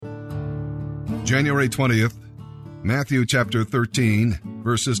January 20th, Matthew chapter 13,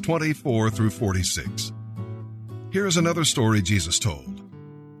 verses 24 through 46. Here is another story Jesus told.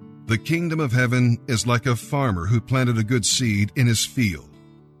 The kingdom of heaven is like a farmer who planted a good seed in his field.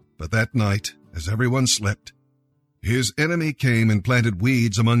 But that night, as everyone slept, his enemy came and planted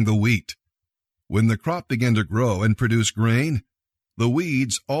weeds among the wheat. When the crop began to grow and produce grain, the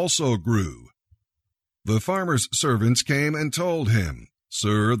weeds also grew. The farmer's servants came and told him,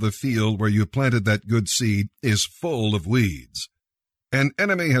 "Sir, the field where you planted that good seed is full of weeds." "An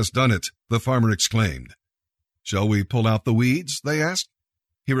enemy has done it," the farmer exclaimed. "Shall we pull out the weeds?" they asked.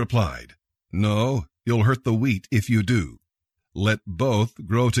 He replied, "No, you'll hurt the wheat if you do. Let both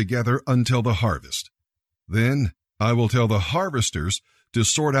grow together until the harvest. Then I will tell the harvesters to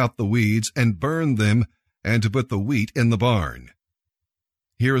sort out the weeds and burn them and to put the wheat in the barn."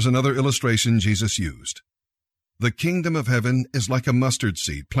 Here is another illustration Jesus used. The kingdom of heaven is like a mustard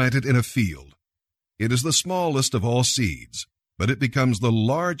seed planted in a field. It is the smallest of all seeds, but it becomes the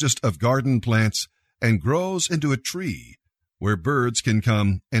largest of garden plants and grows into a tree where birds can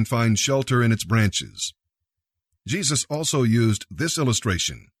come and find shelter in its branches. Jesus also used this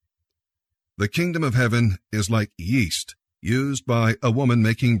illustration. The kingdom of heaven is like yeast used by a woman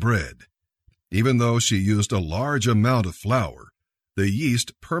making bread. Even though she used a large amount of flour, the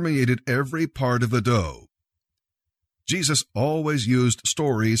yeast permeated every part of the dough. Jesus always used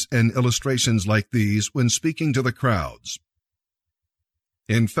stories and illustrations like these when speaking to the crowds.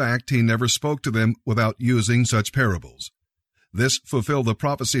 In fact, he never spoke to them without using such parables. This fulfilled the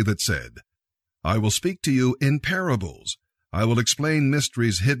prophecy that said, "I will speak to you in parables. I will explain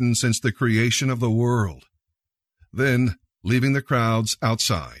mysteries hidden since the creation of the world." Then, leaving the crowds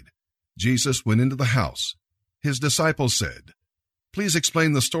outside, Jesus went into the house. His disciples said, "Please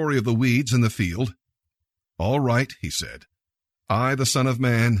explain the story of the weeds in the field." "All right," he said. "I, the Son of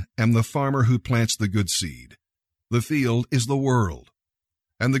Man, am the farmer who plants the good seed. The field is the world,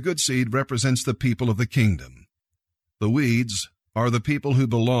 and the good seed represents the people of the kingdom. The weeds are the people who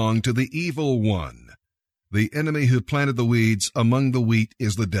belong to the evil one. The enemy who planted the weeds among the wheat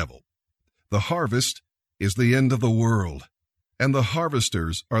is the devil. The harvest is the end of the world, and the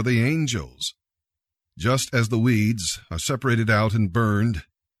harvesters are the angels. Just as the weeds are separated out and burned,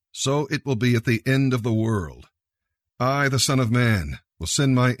 so it will be at the end of the world. I, the Son of Man, will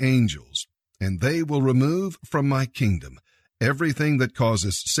send my angels, and they will remove from my kingdom everything that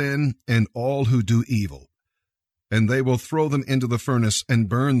causes sin and all who do evil, and they will throw them into the furnace and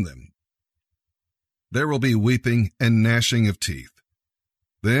burn them. There will be weeping and gnashing of teeth.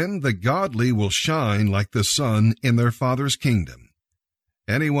 Then the godly will shine like the sun in their Father's kingdom.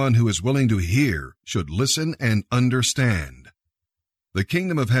 Anyone who is willing to hear should listen and understand. The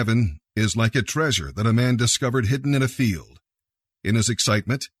kingdom of heaven is like a treasure that a man discovered hidden in a field. In his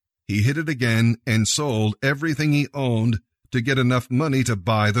excitement, he hid it again and sold everything he owned to get enough money to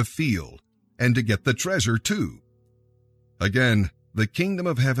buy the field and to get the treasure too. Again, the kingdom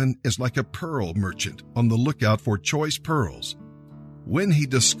of heaven is like a pearl merchant on the lookout for choice pearls. When he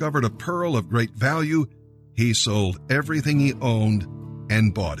discovered a pearl of great value, he sold everything he owned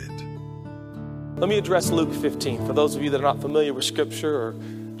and bought it. Let me address Luke 15. For those of you that are not familiar with Scripture or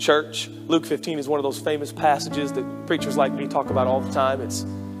church, Luke 15 is one of those famous passages that preachers like me talk about all the time. It's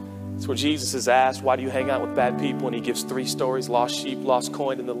where Jesus is asked, "Why do you hang out with bad people?" And he gives 3 stories: lost sheep, lost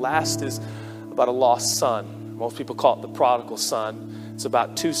coin, and the last is about a lost son. Most people call it the prodigal son. It's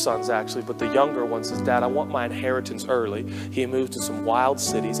about 2 sons actually, but the younger one says, "Dad, I want my inheritance early." He moves to some wild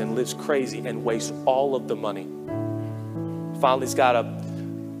cities and lives crazy and wastes all of the money. Finally, he's got a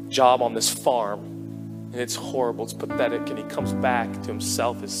job on this farm, and it's horrible, it's pathetic, and he comes back to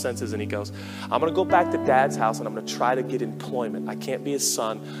himself, his senses, and he goes, "I'm going to go back to Dad's house and I'm going to try to get employment. I can't be his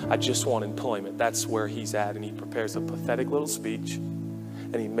son, I just want employment." That's where he's at, and he prepares a pathetic little speech,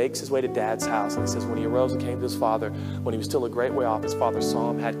 and he makes his way to Dad's house, and he says, when he arose and came to his father, when he was still a great way off, his father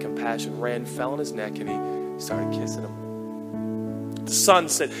saw him, had compassion, ran, fell on his neck, and he started kissing him. The son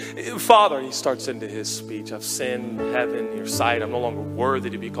said, "Father," he starts into his speech, "I've sinned in heaven, in your sight. I'm no longer worthy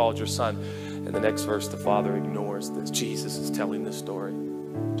to be called your son." And the next verse, the father ignores this. Jesus is telling this story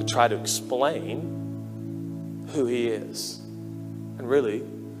to try to explain who he is. And really,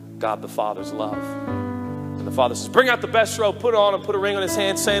 God the Father's love. And the father says, "Bring out the best robe, put it on him, put a ring on his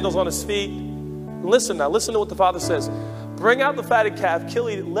hand, sandals on his feet." And listen to what the father says. "Bring out the fatted calf, kill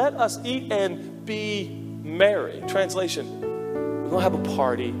it, let us eat and be merry." Translation, we're going to have a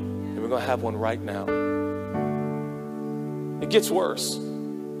party, and we're going to have one right now. It gets worse.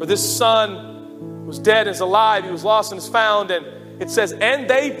 For this son was dead and is alive. He was lost and is found. And it says, and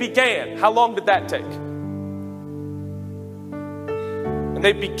they began. How long did that take? And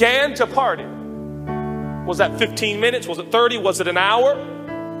they began to party. Was that 15 minutes? Was it 30? Was it an hour?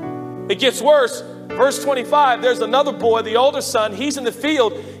 It gets worse. Verse 25, there's another boy, the older son. He's in the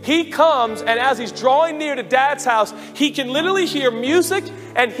field. He comes, and as he's drawing near to Dad's house, he can literally hear music,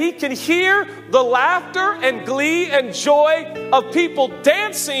 and he can hear the laughter and glee and joy of people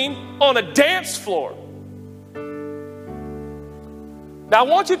dancing on a dance floor. Now, I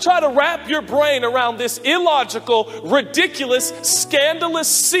want you to try to wrap your brain around this illogical, ridiculous, scandalous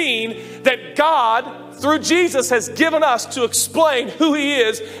scene that God, through Jesus, has given us to explain who He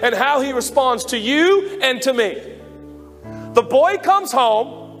is and how He responds to you and to me. The boy comes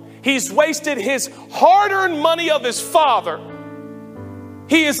home. He's wasted his hard-earned money of his father.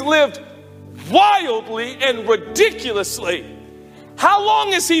 He has lived wildly and ridiculously. How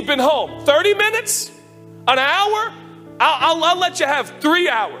long has he been home? 30 minutes? An hour? I'll let you have 3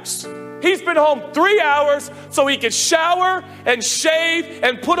 hours. He's been home 3 hours so he could shower and shave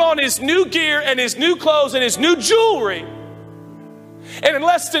and put on his new gear and his new clothes and his new jewelry. And in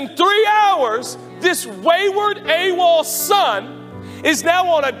less than 3 hours, this wayward AWOL son is now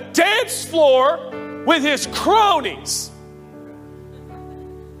on a dance floor with his cronies.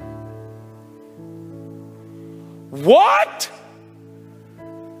 What?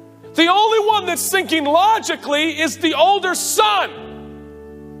 The only one that's thinking logically is the older son,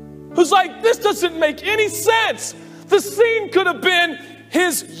 who's like, this doesn't make any sense. The scene could have been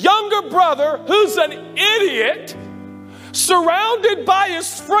his younger brother, who's an idiot, surrounded by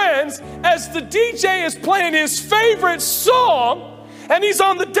his friends as the DJ is playing his favorite song, and he's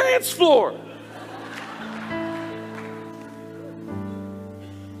on the dance floor.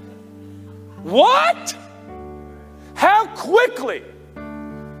 What? How quickly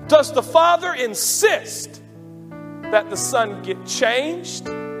does the father insist that the son get changed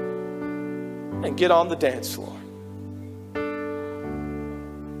and get on the dance floor?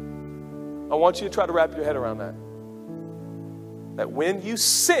 I want you to try to wrap your head around that. That when you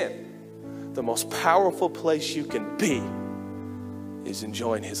sin, the most powerful place you can be is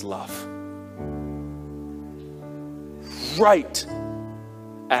enjoying His love. Right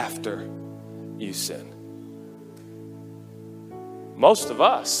after you sin. Most of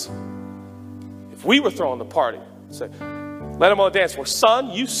us, if we were throwing the party, say, let him on the dance floor.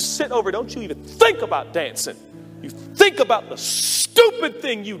 Son, you sit over. Don't you even think about dancing. You think about the stupid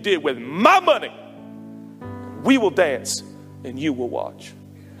thing you did with my money. We will dance and you will watch.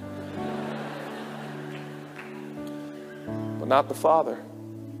 But not the father.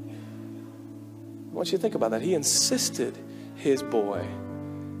 I want you to think about that. He insisted his boy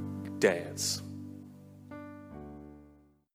dance.